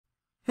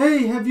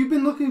Hey, have you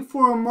been looking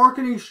for a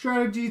marketing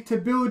strategy to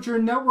build your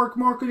network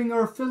marketing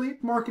or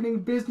affiliate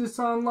marketing business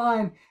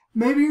online?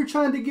 Maybe you're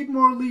trying to get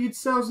more leads,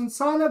 sales, and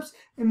signups,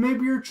 and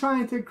maybe you're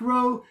trying to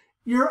grow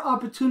your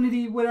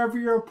opportunity, whatever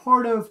you're a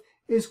part of,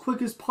 as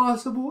quick as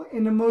possible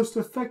in the most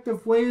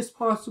effective way as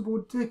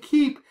possible to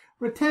keep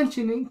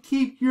retention and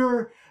keep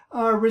your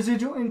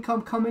residual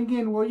income coming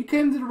in. Well, you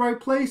came to the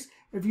right place.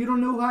 If you don't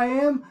know who I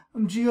am,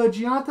 I'm Gio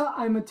Gianta.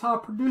 I'm a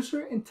top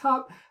producer and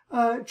top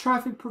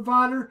traffic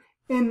provider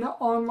in the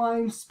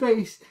online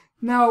space.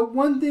 Now,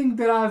 one thing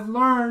that I've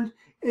learned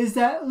is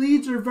that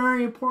leads are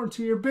very important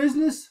to your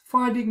business.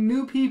 Finding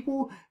new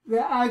people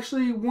that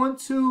actually want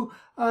to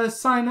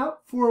sign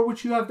up for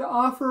what you have to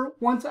offer,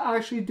 want to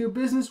actually do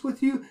business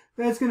with you,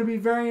 that's going to be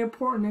very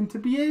important. And to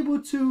be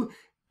able to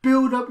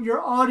build up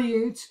your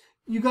audience,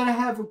 you got to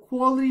have a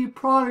quality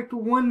product,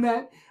 one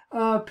that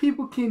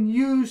people can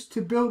use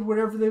to build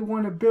whatever they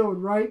want to build,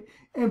 right?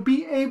 And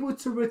be able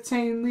to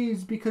retain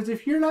leads, because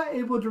if you're not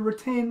able to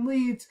retain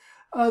leads,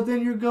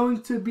 then you're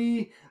going to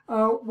be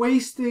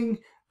wasting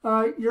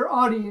your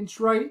audience,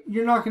 right?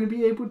 You're not going to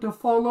be able to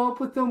follow up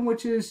with them,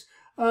 which is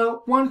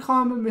one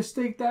common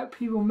mistake that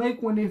people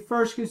make when they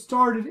first get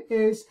started,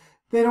 is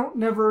they don't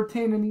never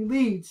retain any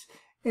leads.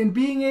 And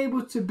being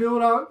able to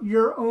build out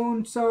your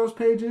own sales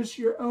pages,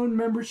 your own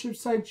membership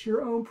sites,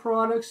 your own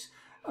products,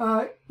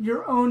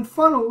 your own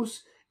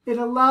funnels, it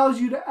allows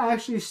you to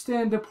actually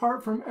stand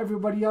apart from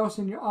everybody else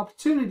in your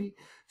opportunity.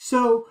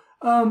 So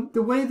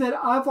the way that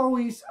I've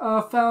always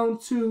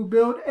found to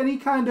build any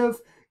kind of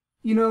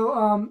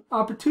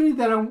opportunity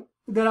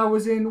that I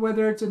was in,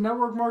 whether it's a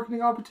network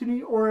marketing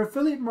opportunity or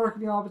affiliate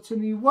marketing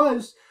opportunity,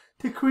 was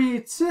to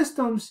create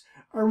systems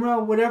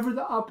around whatever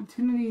the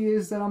opportunity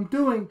is that I'm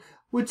doing,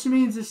 which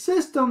means a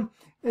system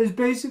is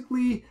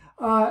basically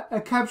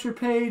a capture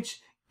page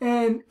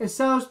and a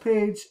sales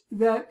page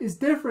that is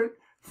different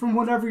from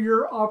whatever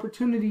your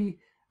opportunity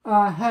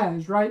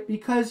has, right?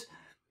 Because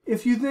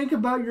if you think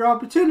about your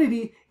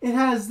opportunity, it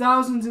has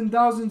thousands and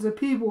thousands of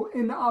people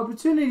in the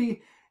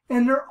opportunity,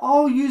 and they're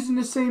all using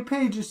the same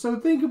pages. So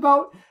think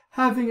about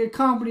having a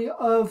company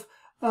of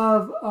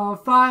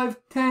 5,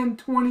 10,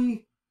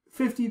 20,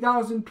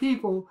 50,000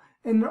 people,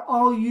 and they're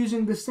all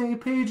using the same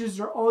pages,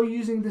 they're all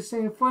using the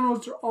same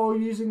funnels, they're all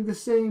using the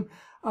same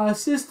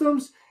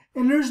systems,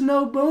 and there's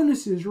no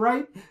bonuses,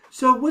 right?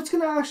 So what's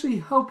going to actually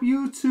help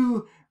you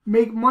to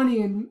make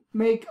money and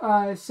make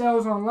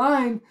sales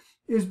online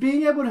is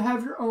being able to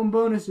have your own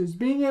bonuses,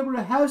 being able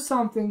to have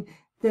something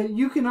that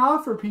you can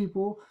offer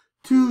people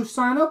to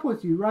sign up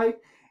with you, right?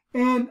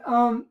 And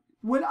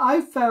what I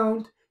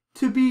found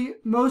to be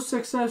most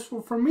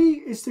successful for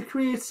me is to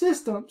create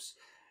systems.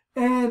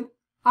 And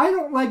I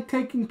don't like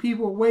taking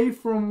people away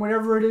from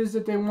whatever it is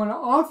that they want to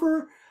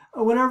offer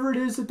or whatever it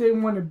is that they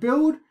want to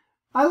build.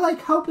 I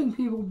like helping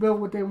people build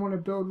what they want to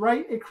build,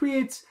 right? It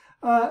creates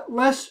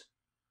less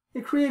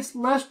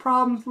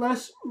problems,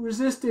 less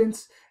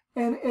resistance,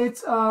 and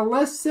it's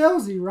less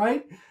salesy,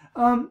 right?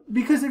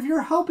 Because if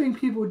you're helping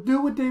people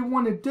do what they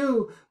want to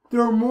do,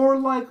 they're more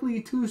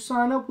likely to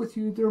sign up with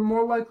you. They're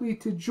more likely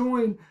to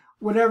join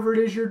whatever it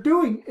is you're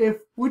doing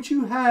if what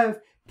you have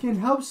can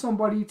help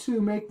somebody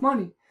to make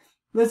money.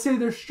 Let's say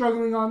they're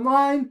struggling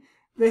online,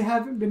 they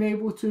haven't been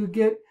able to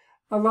get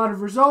a lot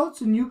of results,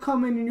 and you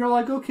come in and you're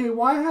like, okay,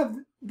 well, I have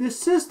this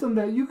system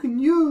that you can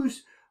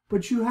use,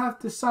 but you have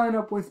to sign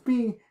up with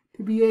me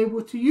to be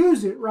able to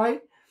use it, right?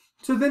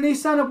 So then they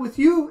sign up with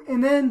you,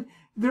 and then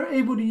they're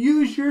able to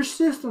use your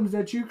systems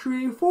that you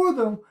create for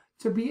them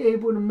to be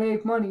able to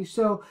make money.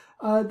 So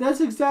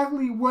that's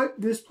exactly what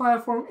this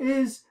platform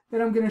is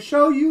that I'm going to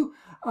show you.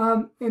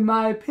 In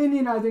my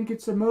opinion, I think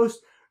it's the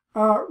most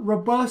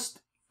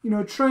robust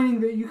training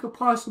that you could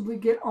possibly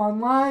get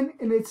online,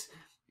 and it's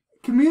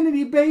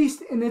community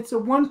based, and it's a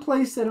one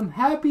place that I'm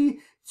happy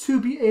to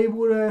be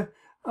able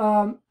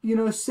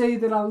to say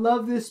that I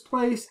love this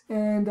place,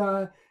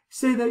 and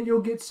say that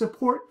you'll get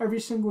support every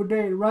single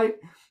day, right?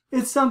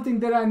 It's something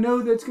that I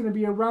know that's going to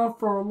be around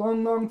for a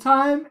long, long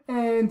time,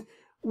 and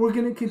we're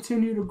going to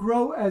continue to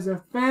grow as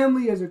a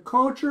family, as a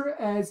culture,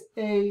 as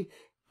a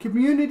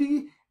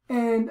community,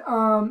 and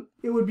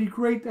it would be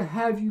great to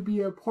have you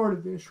be a part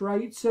of this,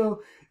 right?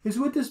 So is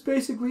what this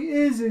basically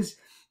is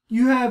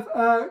you have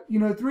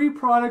 3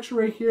 products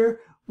right here,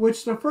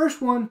 which the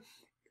first one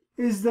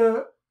is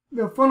the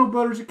Funnel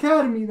Builders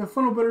Academy. The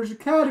Funnel Builders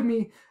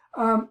Academy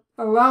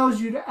allows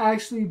you to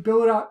actually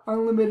build out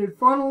unlimited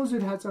funnels.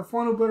 It has a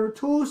funnel builder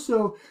tool.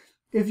 So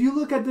if you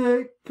look at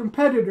the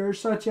competitors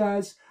such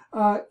as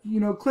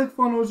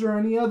ClickFunnels or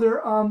any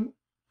other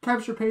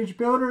capture page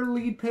builder,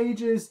 lead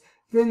pages,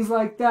 things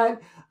like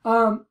that,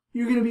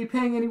 you're going to be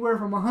paying anywhere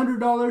from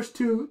 $100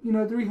 to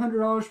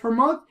 $300 per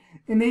month,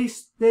 and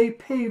they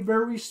pay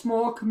very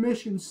small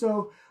commissions.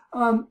 So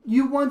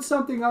you want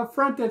something up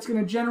front that's going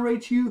to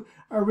generate you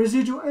a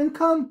residual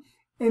income,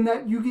 and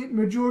that you get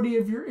majority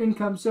of your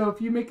income. So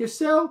if you make a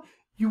sale,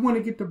 you want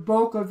to get the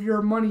bulk of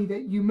your money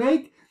that you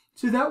make,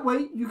 so that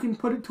way you can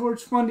put it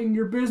towards funding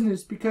your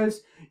business,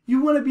 because you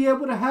want to be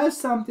able to have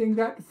something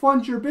that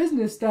funds your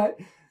business, that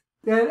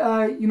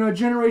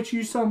generates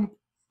you some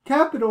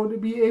capital to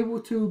be able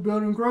to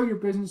build and grow your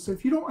business. So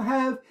if you don't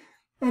have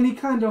any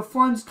kind of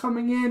funds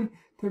coming in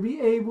to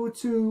be able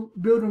to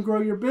build and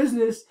grow your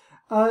business,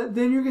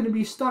 then you're going to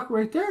be stuck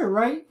right there,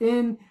 right?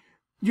 And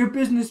your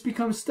business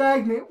becomes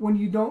stagnant when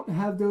you don't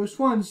have those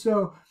funds.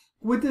 So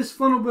what this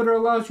funnel builder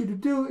allows you to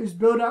do is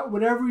build out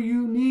whatever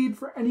you need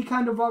for any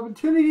kind of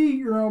opportunity,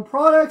 your own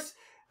products,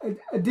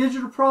 a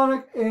digital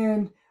product,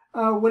 and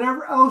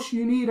whatever else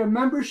you need, a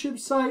membership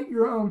site,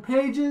 your own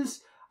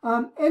pages,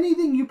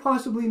 anything you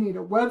possibly need, a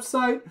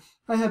website.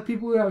 I have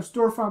people who have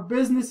storefront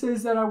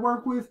businesses that I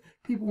work with,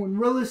 people in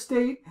real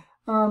estate.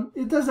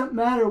 It doesn't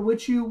matter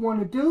what you want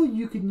to do.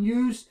 You can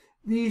use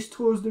these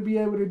tools to be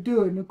able to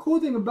do it. And the cool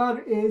thing about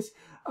it is,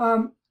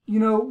 you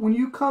know, when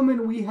you come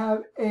in, we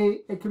have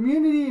a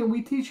community and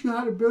we teach you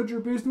how to build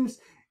your business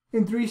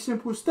in 3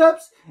 simple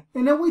steps.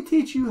 And then we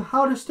teach you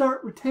how to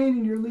start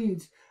retaining your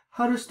leads,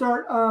 how to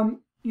start,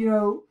 you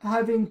know,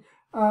 having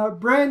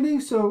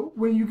branding. So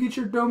when you get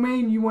your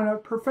domain, you want to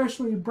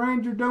professionally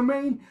brand your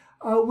domain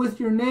with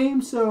your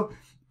name. So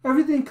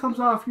everything comes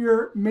off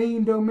your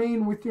main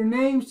domain with your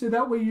name. So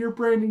that way you're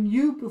branding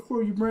you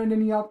before you brand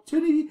any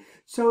opportunity.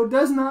 So it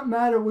does not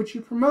matter what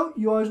you promote.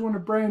 You always want to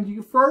brand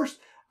you first.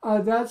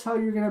 That's how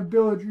you're going to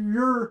build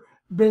your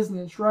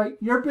business, right?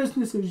 Your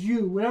business is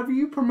you. Whatever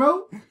you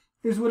promote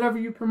is whatever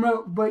you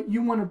promote, but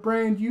you want to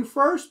brand you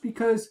first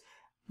because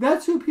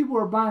that's who people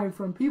are buying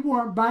from. People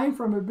aren't buying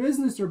from a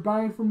business, they're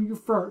buying from you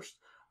first,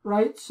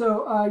 right?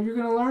 So you're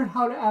going to learn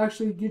how to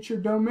actually get your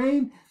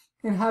domain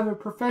and have a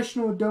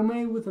professional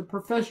domain with a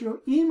professional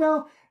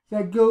email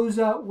that goes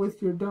out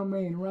with your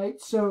domain,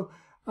 right? So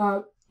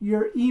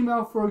your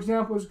email, for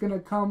example, is going to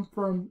come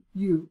from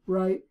you,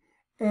 right?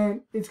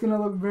 And it's going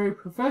to look very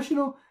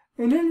professional.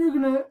 And then you're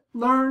going to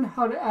learn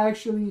how to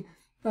actually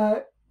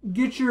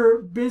get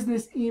your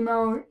business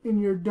email and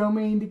your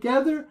domain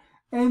together.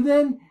 And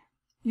then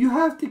you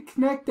have to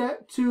connect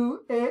that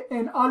to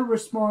an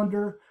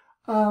autoresponder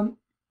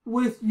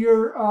with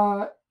your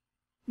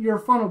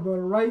funnel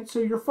builder, right? So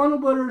your funnel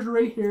builder is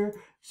right here.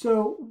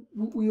 So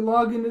we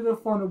log into the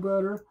funnel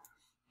builder,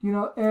 you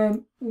know,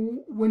 and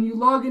when you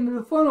log into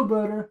the funnel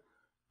builder,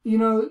 you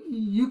know,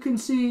 you can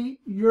see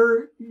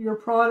your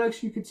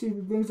products, you can see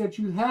the things that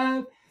you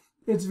have.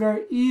 It's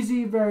very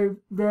easy,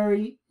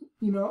 very,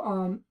 you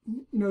know,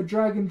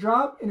 drag and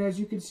drop. And as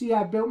you can see,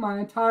 I built my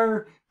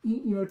entire,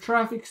 you know,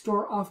 traffic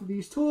store off of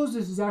these tools.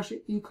 This is actually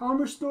an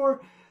e-commerce store.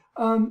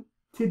 To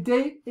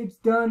date, it's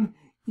done,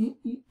 you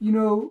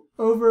know,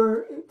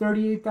 over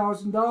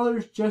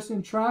 $38,000 just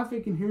in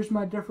traffic. And here's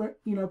my different,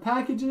 you know,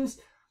 packages.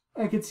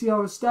 I can see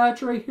all the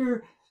stats right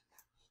here.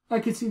 I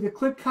can see the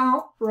click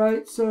count,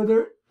 right?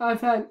 So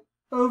I've had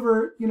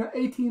over, you know,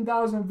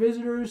 18,000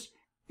 visitors,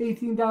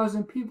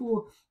 18,000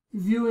 people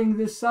viewing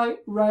this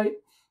site, right?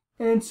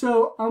 And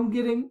so I'm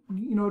getting,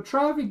 you know,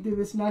 traffic to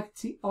this, and I can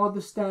see all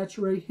the stats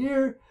right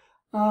here.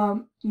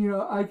 You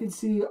know, I can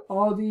see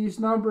all these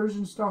numbers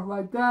and stuff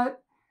like that.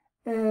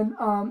 And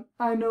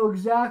I know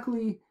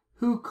exactly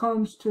who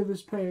comes to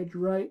this page,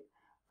 right?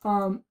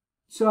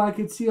 So I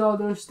can see all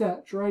those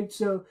stats, right?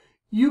 So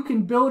you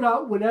can build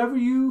out whatever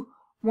you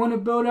want to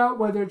build out,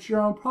 whether it's your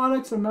own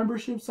products, a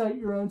membership site,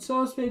 your own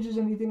sales pages,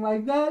 anything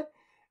like that.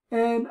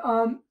 And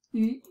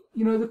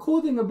you know, the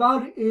cool thing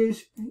about it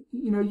is,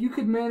 you know, you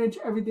could manage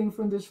everything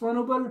from this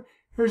funnel builder.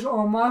 Here's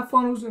all my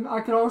funnels, and I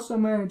could also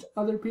manage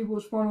other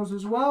people's funnels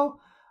as well.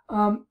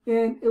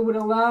 And it would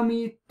allow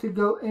me to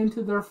go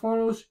into their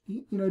funnels,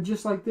 you know,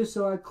 just like this.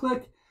 So I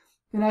click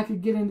and I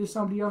could get into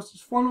somebody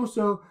else's funnel.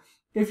 So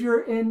if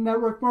you're in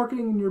network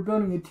marketing and you're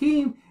building a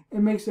team, it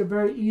makes it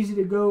very easy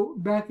to go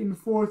back and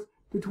forth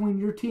between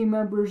your team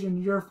members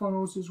and your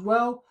funnels as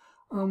well,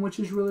 which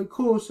is really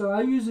cool. So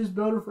I use this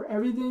builder for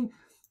everything.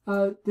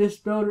 This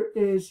builder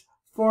is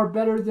far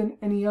better than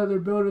any other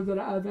builder that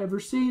I've ever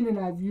seen, and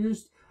I've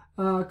used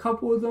a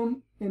couple of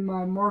them in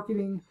my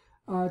marketing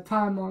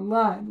time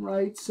online,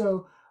 right?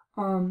 So,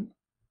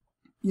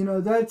 you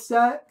know, that's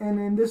that. And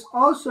then this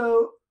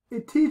also,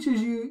 it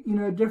teaches you, you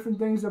know, different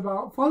things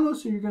about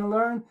funnels. So you're going to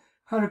learn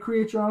how to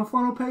create your own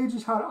funnel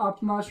pages, how to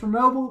optimize for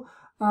mobile,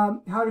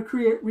 how to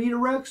create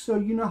redirects. So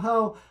you know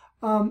how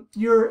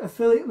your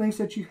affiliate links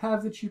that you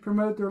have that you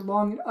promote, they're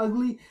long and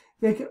ugly.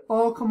 They could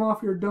all come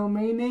off your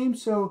domain name.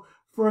 So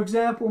for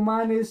example,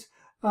 mine is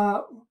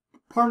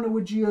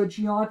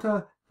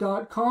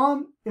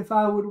partnerwithGioGianta.com. If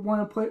I would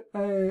want to put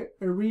a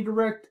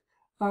redirect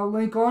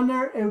link on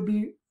there, it would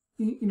be,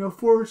 you know, /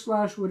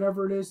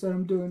 whatever it is that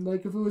I'm doing.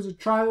 Like if it was a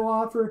trial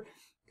offer,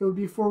 it would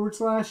be / you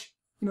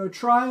know,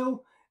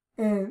 trial,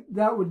 and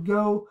that would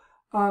go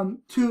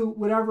to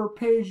whatever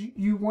page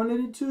you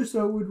wanted it to.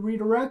 So it would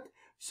redirect.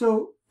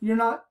 So you're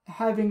not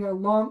having a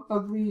long,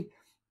 ugly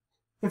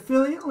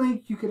affiliate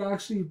link. You could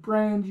actually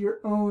brand your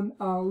own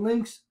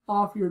links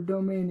off your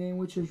domain name,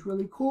 which is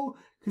really cool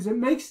because it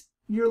makes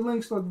your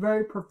links look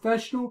very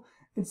professional.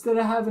 Instead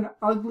of having an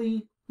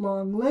ugly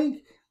long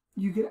link,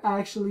 you could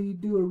actually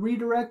do a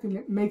redirect and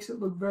it makes it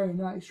look very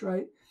nice,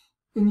 right?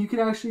 And you can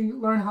actually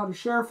learn how to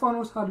share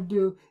funnels, how to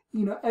do,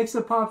 you know,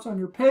 exit pops on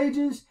your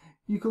pages.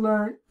 You can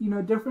learn,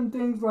 different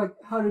things like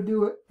how to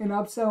do an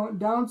upsell and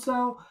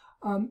downsell,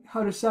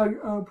 how to sell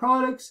your own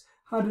products,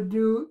 how to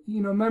do,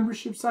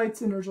 membership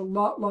sites, and there's a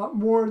lot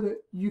more that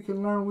you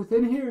can learn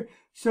within here.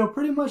 So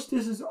pretty much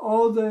this is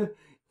all the,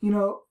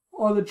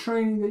 all the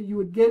training that you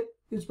would get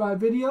is by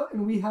video,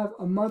 and we have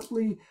a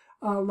monthly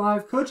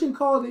live coaching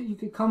call that you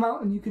could come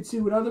out and you could see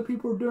what other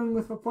people are doing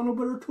with a funnel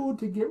builder tool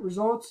to get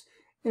results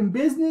in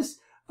business.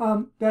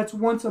 That's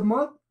once a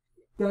month.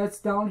 That's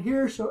down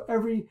here. So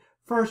every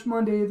first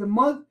Monday of the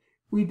month,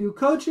 we do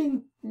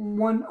coaching.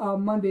 One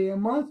Monday a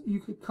month, you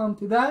could come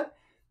to that.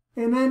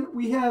 And then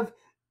we have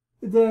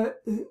the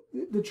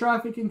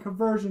traffic and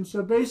conversion.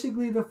 So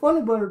basically the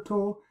funnel builder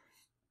tool,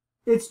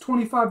 it's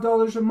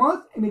 $25 a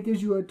month and it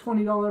gives you a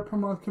 $20 per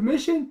month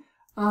commission.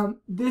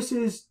 This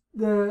is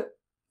the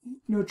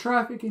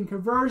traffic and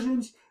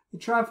conversions. The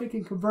traffic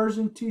and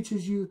conversion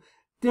teaches you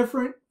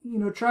different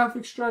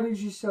traffic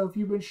strategies. So if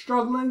you've been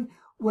struggling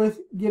with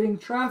getting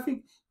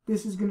traffic,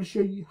 this is going to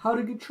show you how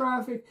to get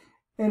traffic.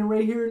 And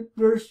right here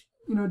there's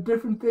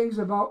different things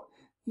about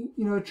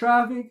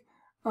traffic,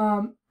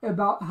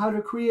 about how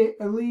to create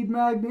a lead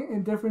magnet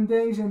and different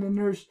things. And then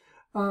there's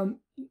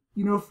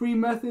free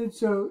methods.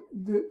 So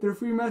the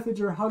free methods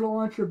are how to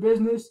launch your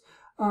business,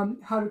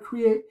 how to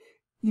create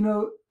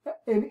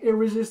an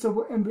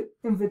irresistible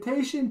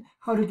invitation,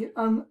 how to get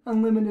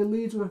unlimited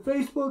leads with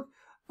Facebook,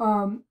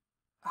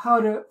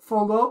 how to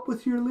follow up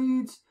with your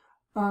leads,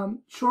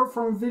 short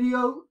form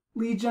video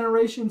lead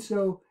generation,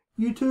 so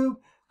YouTube,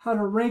 how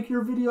to rank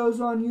your videos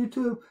on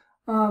YouTube,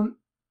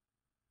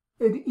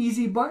 an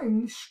easy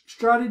button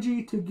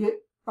strategy to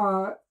get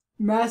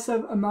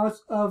massive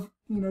amounts of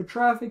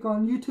traffic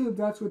on YouTube.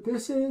 That's what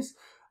this is.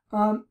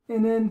 And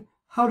then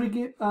how to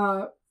get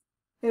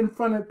in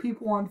front of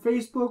people on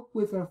Facebook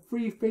with a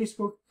free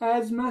Facebook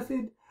ads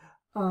method,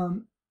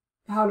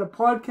 how to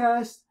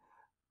podcast,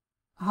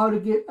 how to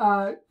get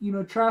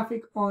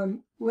traffic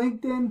on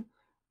LinkedIn,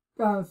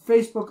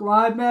 Facebook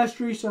Live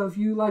Mastery. So if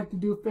you like to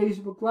do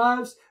Facebook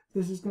Lives,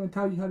 this is going to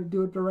tell you how to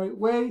do it the right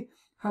way,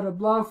 how to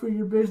blog for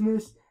your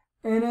business,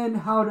 and then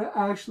how to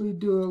actually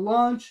do a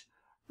launch,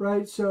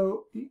 right?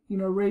 So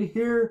right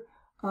here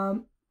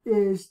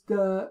is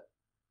the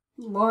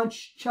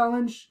launch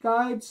challenge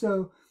guide.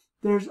 So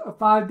there's a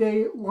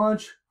 5-day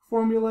launch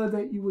formula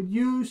that you would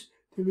use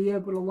to be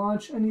able to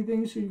launch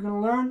anything. So you're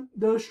going to learn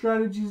those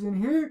strategies in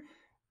here.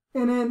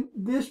 And then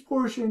this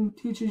portion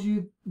teaches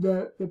you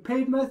the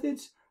paid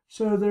methods.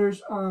 So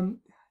there's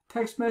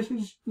text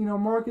message,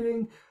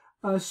 marketing,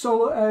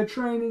 solo ad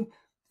training,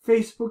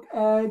 Facebook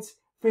ads,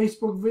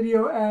 Facebook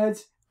video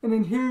ads. And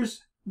then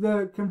here's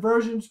the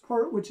conversions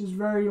part, which is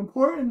very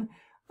important.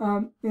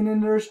 And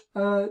then there's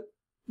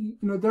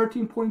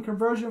 13-point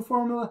conversion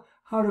formula,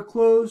 how to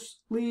close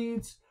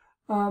leads,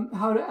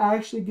 how to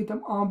actually get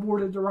them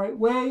onboarded the right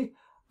way,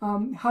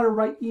 how to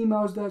write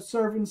emails that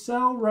serve and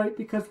sell, right?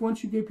 Because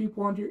once you get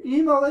people onto your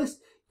email list,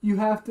 you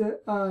have to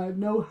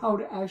know how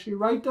to actually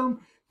write them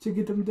to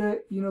get them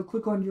to,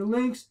 click on your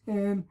links,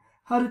 and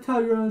how to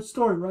tell your own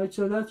story, right?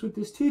 So that's what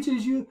this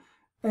teaches you.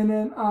 And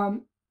then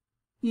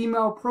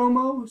email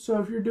promo.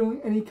 So if you're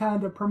doing any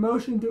kind of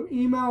promotion through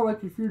email,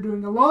 like if you're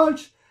doing a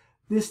launch,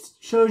 this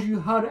shows you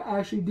how to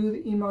actually do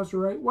the emails the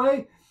right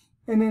way.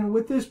 And then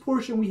with this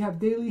portion, we have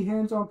daily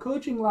hands-on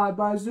coaching live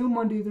by Zoom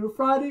Monday through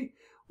Friday.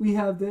 We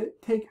have the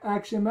Take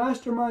Action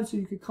Mastermind, so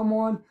you could come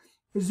on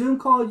a Zoom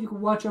call. You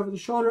can watch over the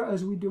shoulder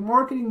as we do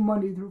marketing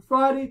Monday through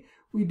Friday.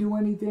 We do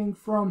anything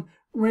from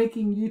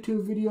ranking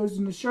YouTube videos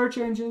in the search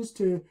engines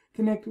to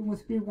connecting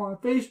with people on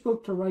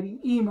Facebook to writing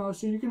emails.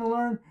 So you're going to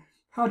learn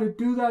how to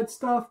do that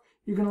stuff.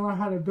 You're going to learn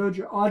how to build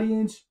your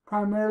audience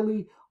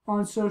primarily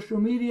on social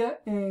media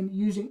and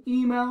using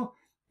email,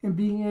 and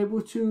being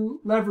able to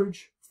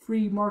leverage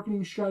free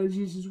marketing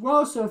strategies as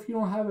well. So if you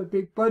don't have a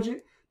big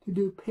budget to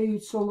do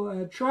paid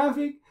solo ad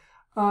traffic,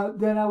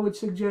 then I would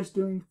suggest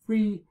doing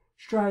free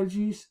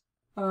strategies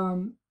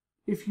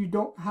if you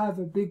don't have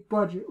a big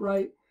budget,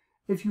 right?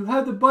 If you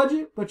have the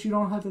budget but you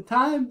don't have the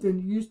time, then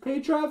use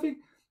paid traffic.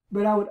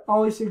 But I would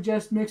always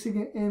suggest mixing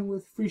it in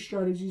with free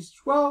strategies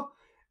as well.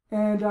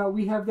 And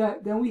we have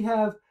that. Then we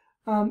have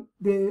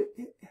the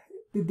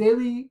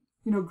daily,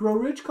 Grow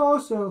Rich call.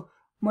 So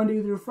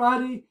Monday through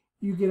Friday,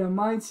 you get a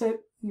mindset,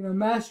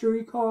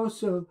 mastery call.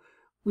 So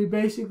we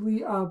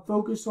basically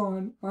focus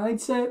on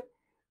mindset,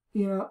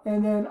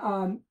 and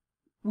then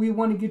we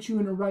want to get you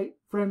in the right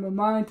frame of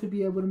mind to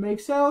be able to make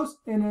sales.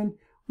 And then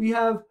we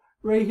have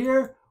right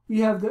here, we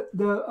have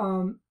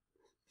the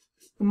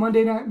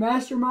Monday Night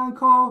Mastermind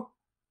call,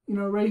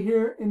 right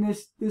here in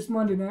this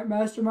Monday Night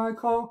Mastermind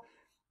call.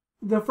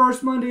 The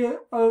first Monday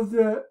of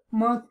the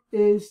month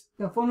is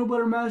the Funnel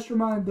Builder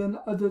Mastermind. Then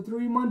the other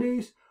 3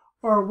 Mondays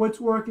are what's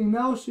working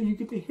now. So you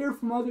get to hear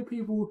from other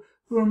people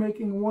who are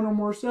making 1 or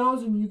more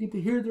sales, and you get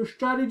to hear their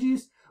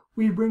strategies.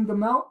 We bring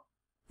them out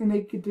and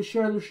they get to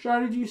share their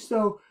strategies.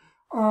 So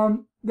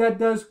that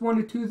does 1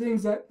 or 2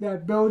 things.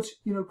 That builds,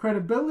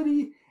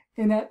 credibility,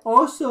 and that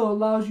also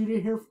allows you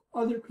to hear from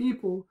other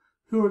people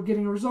who are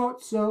getting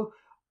results. So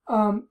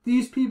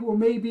these people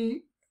may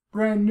be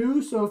brand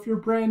new. So if you're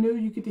brand new,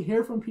 you get to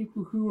hear from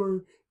people who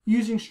are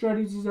using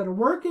strategies that are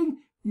working.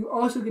 You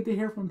also get to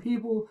hear from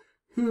people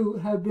who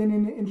have been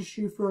in the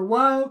industry for a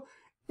while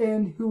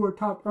and who are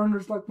top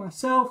earners like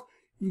myself.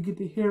 You get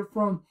to hear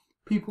from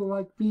people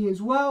like me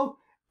as well,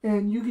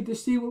 and you get to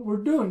see what we're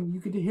doing. You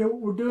get to hear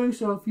what we're doing.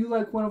 So if you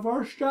like one of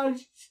our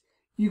strategies,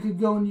 you could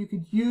go and you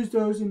could use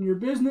those in your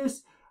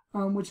business,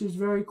 which is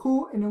very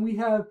cool. And then we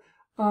have,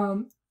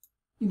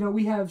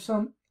 we have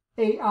some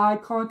AI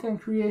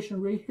content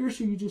creation right here.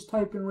 So you just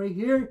type in right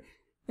here,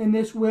 and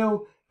this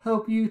will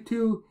help you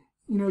to,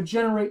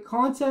 generate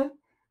content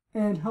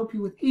and help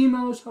you with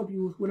emails, help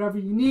you with whatever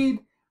you need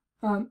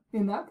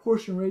in that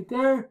portion right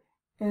there.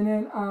 And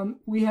then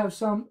we have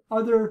some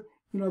other,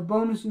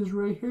 bonuses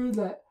right here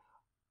that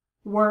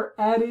were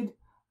added,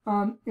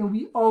 and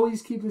we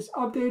always keep this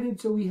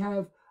updated. So we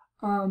have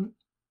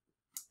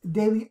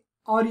daily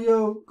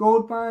audio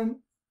goldmine,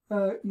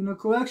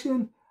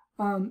 collection,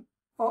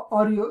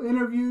 audio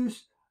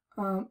interviews,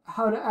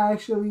 how to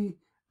actually,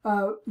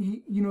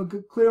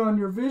 get clear on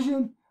your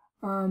vision,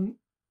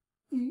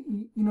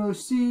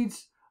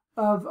 seeds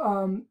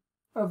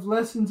of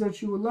lessons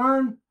that you will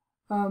learn,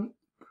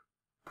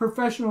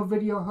 professional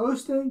video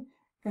hosting,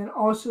 and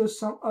also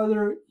some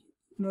other,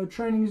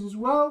 trainings as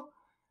well.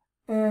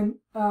 And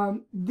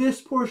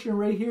this portion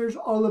right here is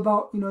all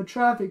about,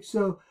 traffic.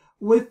 So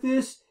with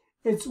this,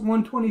 it's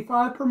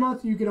 $125 per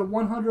month. You get a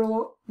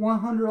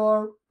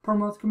 $100 per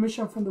month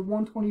commission from the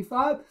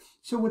 $125.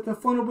 So with the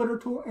funnel builder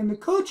tool and the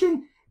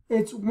coaching,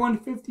 it's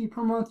 $150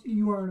 per month.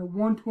 You earn a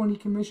 $120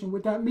 commission.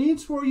 What that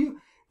means for you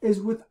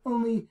is with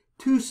only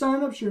 2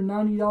 signups, you're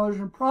 $90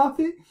 in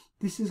profit.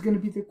 This is going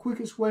to be the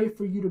quickest way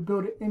for you to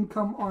build an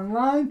income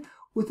online.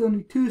 With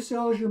only 2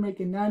 sales, you're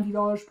making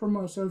 $90 per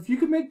month. So if you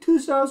can make 2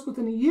 sales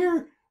within a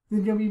year,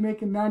 then you'll be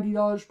making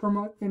 $90 per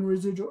month in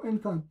residual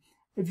income.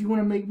 If you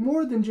want to make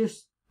more than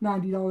just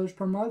 $90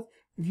 per month,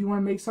 if you want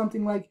to make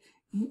something like,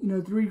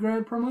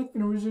 $3,000 per month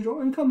in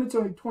residual income, it's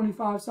only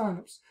 25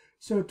 signups.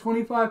 So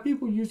 25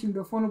 people using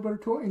the funnel builder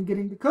tool and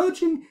getting the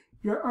coaching,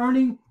 you're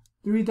earning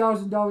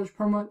 $3,000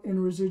 per month in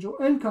residual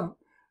income,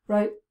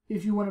 right?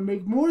 If you want to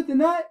make more than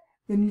that,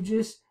 then you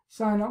just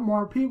sign up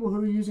more people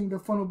who are using the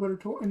funnel builder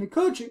tool and the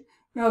coaching.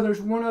 Now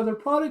there's one other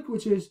product,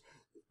 which is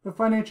the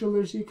Financial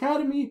Literacy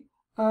Academy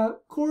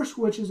course,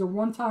 which is a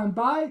one-time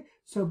buy.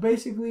 So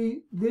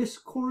basically this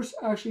course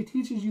actually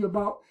teaches you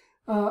about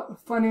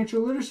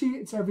financial literacy.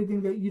 It's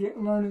everything that you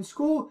didn't learn in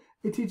school.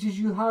 It teaches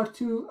you how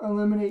to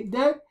eliminate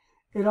debt.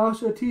 It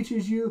also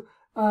teaches you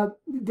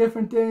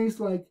different things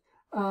like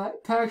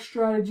tax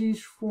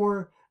strategies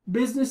for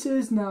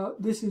businesses. Now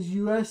this is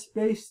US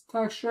based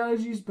tax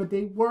strategies, but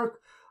they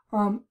work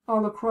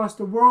all across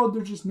the world.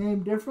 They're just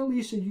named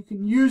differently, so you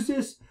can use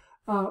this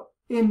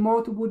in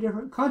multiple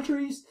different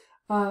countries.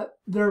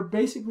 They're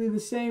basically the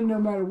same no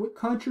matter what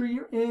country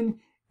you're in.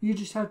 You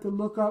just have to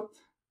look up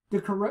the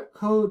correct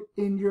code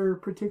in your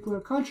particular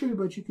country,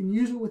 but you can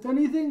use it with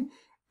anything.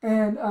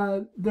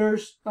 And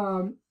there's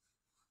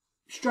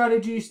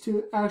strategies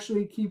to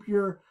actually keep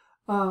your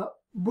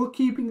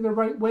bookkeeping the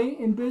right way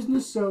in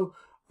business. So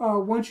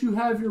once you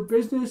have your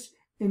business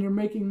and you're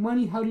making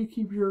money, how do you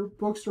keep your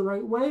books the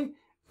right way?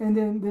 And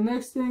then the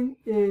next thing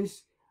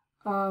is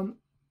how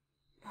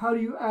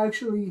do you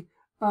actually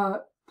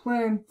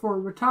plan for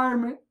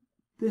retirement?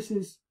 This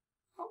is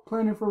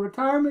planning for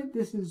retirement.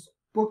 This is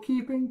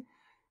bookkeeping.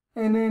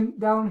 And then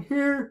down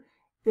here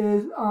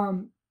is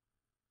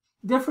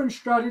different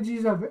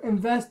strategies of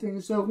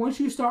investing. So once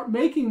you start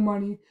making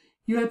money,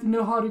 you have to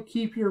know how to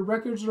keep your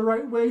records the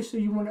right way. So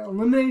you want to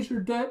eliminate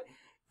your debt.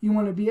 You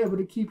want to be able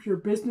to keep your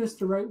business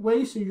the right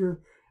way, so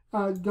you're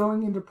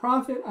going into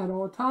profit at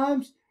all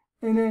times.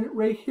 And then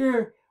right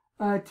here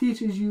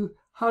teaches you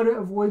how to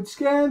avoid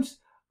scams,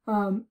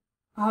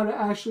 how to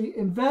actually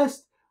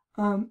invest,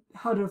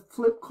 how to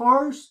flip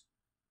cars,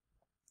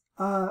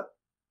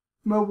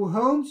 mobile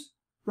homes,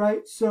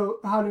 right? So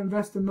how to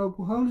invest in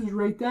mobile homes is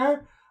right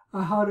there.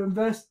 How to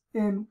invest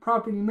in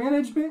property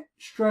management,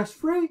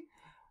 stress-free,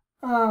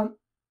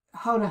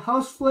 how to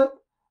house flip,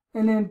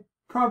 and then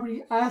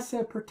property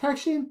asset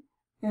protection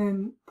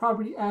and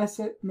property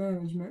asset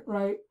management,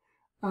 right?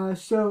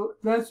 So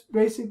that's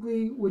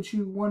basically what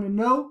you want to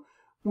know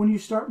when you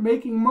start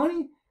making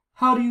money.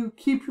 How do you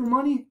keep your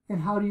money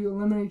and how do you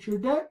eliminate your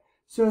debt?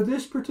 So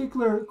this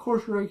particular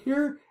course right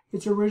here,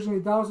 it's originally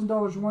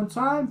 $1,000 one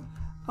time,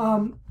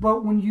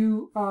 but when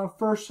you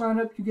first sign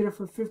up, you get it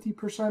for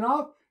 50%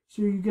 off.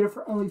 So you get it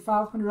for only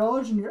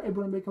 $500, and you're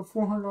able to make a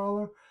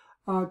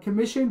 $400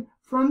 commission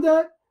from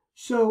that.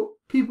 So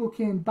people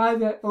can buy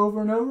that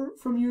over and over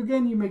from you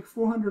again. You make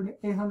 $400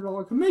 and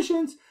 $800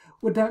 commissions.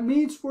 What that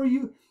means for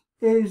you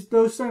is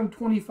those same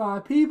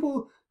 25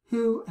 people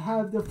who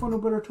have the funnel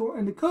builder tool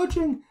and the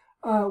coaching,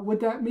 what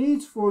that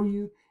means for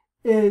you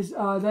is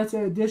that's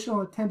an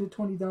additional $10,000 to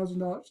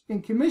 $20,000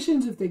 in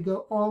commissions if they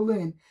go all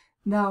in.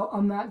 Now,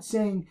 I'm not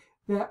saying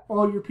that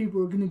all your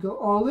people are going to go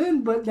all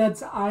in, but that's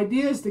the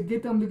idea, is to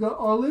get them to go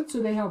all in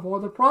so they have all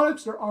the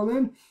products. They're all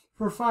in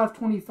for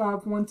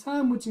 $525 one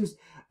time, which is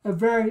a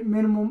very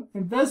minimum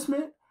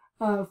investment.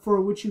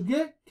 for what you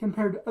get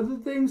compared to other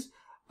things.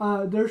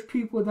 There's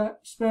people that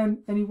spend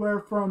anywhere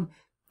from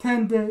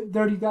 $10,000 to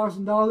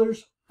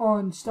 $30,000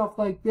 on stuff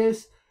like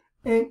this,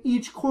 and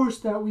each course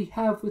that we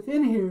have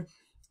within here,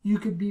 you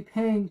could be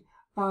paying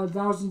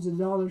thousands of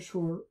dollars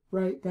for,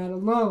 right? That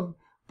alone,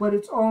 but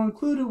it's all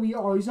included. We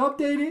always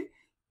update it,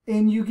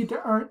 and you get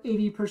to earn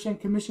 80%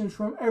 commissions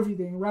from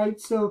everything, right?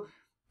 So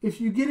if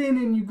you get in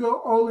and you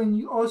go all in,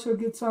 you also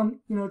get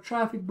some,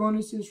 traffic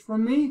bonuses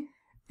from me,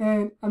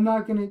 and I'm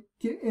not going to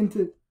get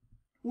into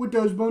what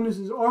those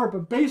bonuses are,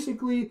 but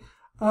basically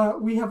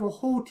we have a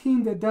whole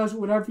team that does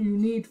whatever you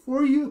need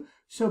for you.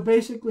 So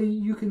basically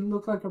you can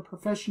look like a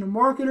professional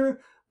marketer.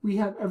 We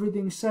have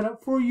everything set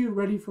up for you,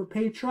 ready for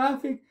paid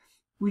traffic.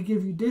 We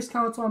give you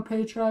discounts on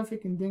paid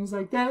traffic and things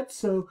like that.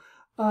 So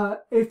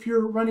if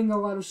you're running a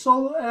lot of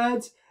solo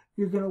ads,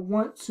 you're going to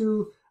want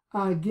to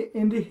get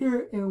into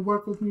here and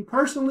work with me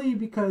personally,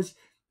 because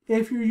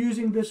if you're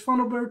using this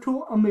funnel builder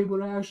tool, I'm able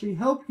to actually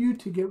help you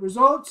to get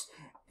results,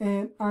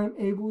 and I'm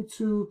able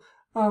to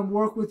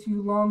work with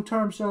you long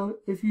term. So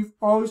if you've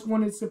always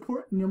wanted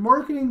support in your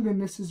marketing, then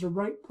this is the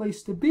right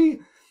place to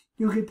be.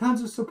 You'll get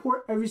tons of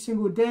support every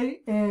single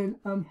day, and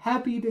I'm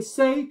happy to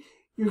say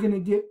you're going to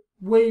get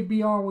way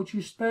beyond what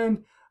you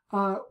spend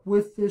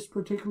with this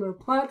particular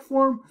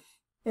platform,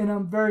 and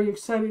I'm very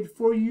excited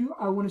for you.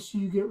 I want to see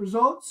you get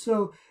results.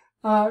 So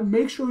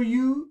make sure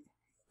you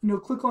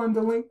click on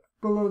the link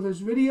below this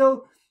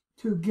video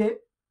to get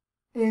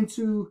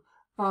into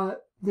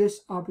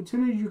this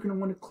opportunity. You're going to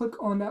want to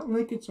click on that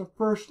link. It's a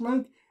first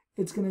link.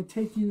 It's going to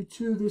take you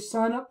to the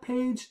sign up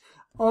page.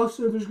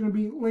 Also, there's going to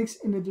be links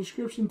in the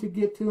description to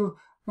get to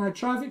my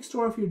traffic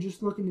store. If you're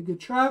just looking to get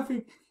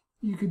traffic,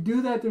 you could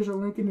do that. There's a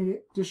link in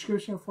the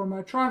description for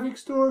my traffic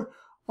store.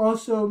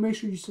 Also, make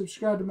sure you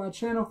subscribe to my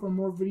channel for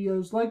more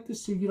videos like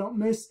this so you don't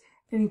miss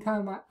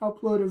anytime I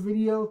upload a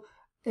video,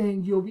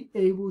 and you'll be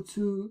able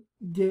to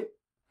get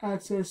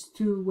access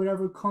to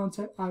whatever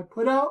content I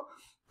put out.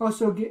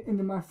 Also, get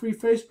into my free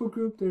Facebook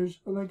group.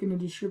 There's a link in the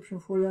description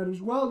for that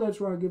as well. That's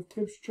where I give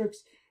tips,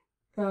 tricks,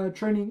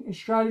 training, and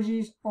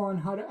strategies on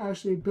how to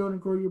actually build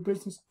and grow your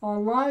business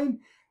online.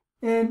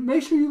 And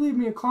make sure you leave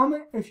me a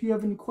comment if you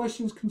have any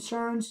questions,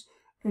 concerns,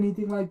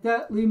 anything like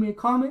that. Leave me a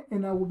comment,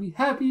 and I will be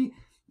happy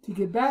to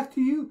get back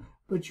to you.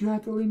 But you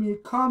have to leave me a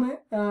comment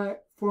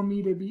for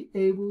me to be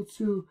able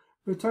to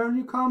return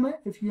your comment.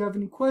 If you have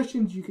any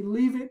questions, you can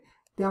leave it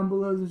down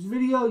below this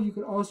video. You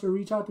can also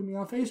reach out to me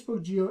on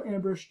Facebook, Gio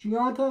Ambrose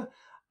Gianta.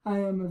 I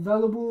am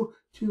available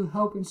to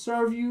help and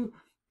serve you,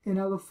 and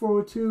I look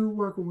forward to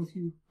working with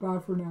you. Bye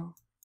for now.